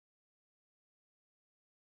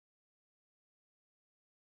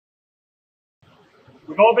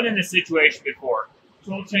We've all been in this situation before.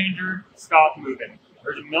 Tool changer, stop moving.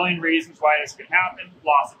 There's a million reasons why this could happen.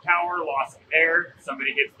 Loss of power, loss of air,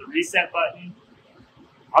 somebody hits the reset button.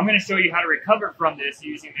 I'm going to show you how to recover from this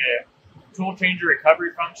using the tool changer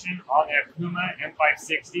recovery function on the Okuma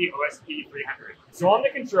M560 OSP 300. So on the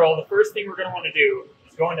control, the first thing we're going to want to do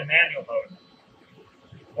is go into manual mode.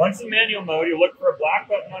 Once in manual mode, you'll look for a black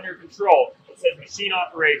button on your control that says machine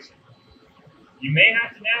operation. You may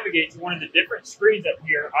have to navigate to one of the different screens up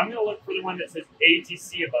here. I'm going to look for the one that says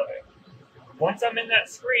ATC above it. Once I'm in that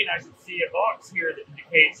screen, I should see a box here that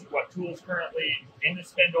indicates what tool is currently in the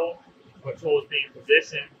spindle, what tool is being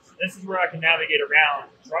positioned. So this is where I can navigate around,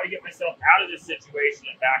 try to get myself out of this situation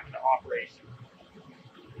and back into operation.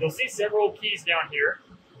 You'll see several keys down here.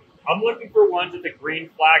 I'm looking for ones with a green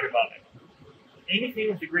flag above it. Anything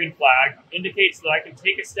with the green flag indicates that I can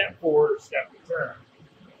take a step forward or step return.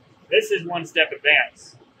 This is one step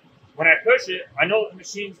advance. When I push it, I know that the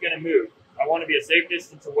machine's going to move. I want to be a safe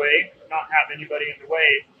distance away, not have anybody in the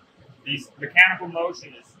way. The mechanical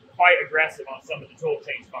motion is quite aggressive on some of the tool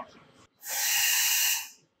change functions.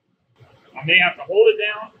 I may have to hold it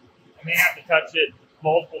down. I may have to touch it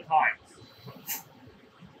multiple times.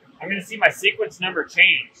 I'm going to see my sequence number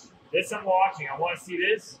change. This I'm watching. I want to see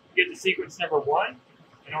this, get to sequence number 1,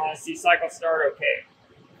 and I want to see cycle start OK.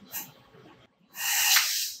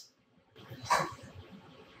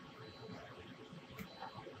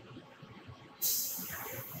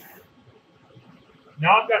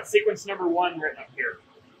 Now I've got sequence number 1 written up here.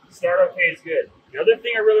 Start OK is good. The other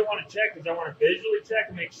thing I really want to check is I want to visually check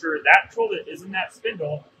and make sure that tool that is in that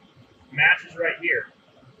spindle matches right here.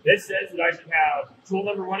 This says that I should have tool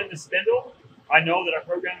number 1 in the spindle. I know that I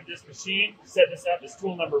programmed this machine to set this up as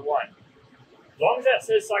tool number 1. As long as that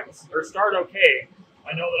says cycle or start OK,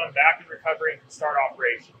 I know that I'm back in recovery and can start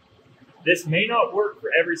operation. This may not work for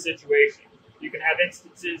every situation. You can have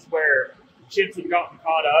instances where chips have gotten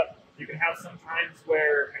caught up. You can have some times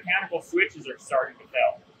where mechanical switches are starting to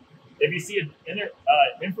fail. If you see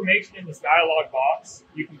information in this dialog box,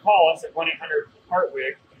 you can call us at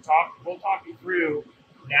 1-800-HEARTWIG and we'll talk you through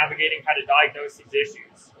navigating how to diagnose these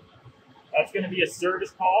issues. That's going to be a service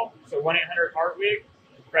call, so 1-800-HEARTWIG,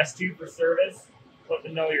 press 2 for service, let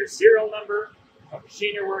them know your serial number, what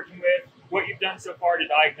machine you're working with, what you've done so far to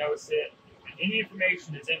diagnose it, and any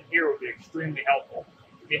information that's in here will be extremely helpful.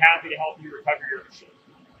 We'll be happy to help you recover your machine.